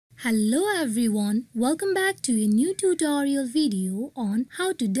Hello everyone, welcome back to a new tutorial video on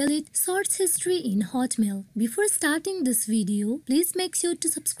how to delete search history in Hotmail. Before starting this video, please make sure to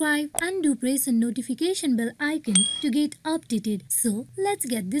subscribe and do press the notification bell icon to get updated. So let's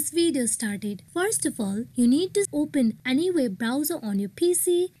get this video started. First of all, you need to open any web browser on your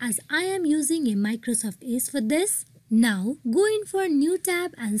PC as I am using a Microsoft Edge for this. Now, go in for a new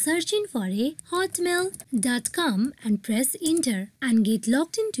tab and search in for a hotmail.com and press enter and get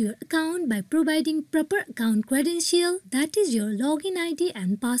logged into your account by providing proper account credential, that is your login ID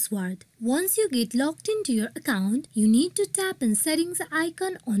and password. Once you get logged into your account, you need to tap on settings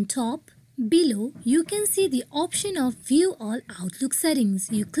icon on top. Below, you can see the option of view all Outlook settings.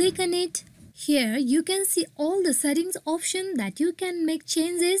 You click on it. Here you can see all the settings option that you can make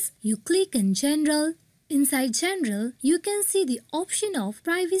changes. You click on general. Inside General, you can see the option of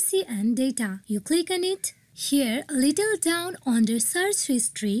Privacy and Data. You click on it. Here, a little down under Search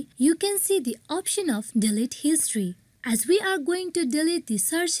History, you can see the option of Delete History. As we are going to delete the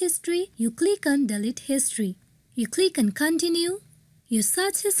search history, you click on Delete History. You click on Continue. Your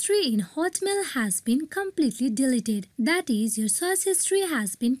search history in Hotmail has been completely deleted. That is, your search history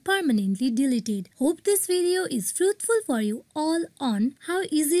has been permanently deleted. Hope this video is fruitful for you all on how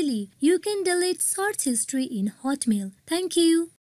easily you can delete search history in Hotmail. Thank you.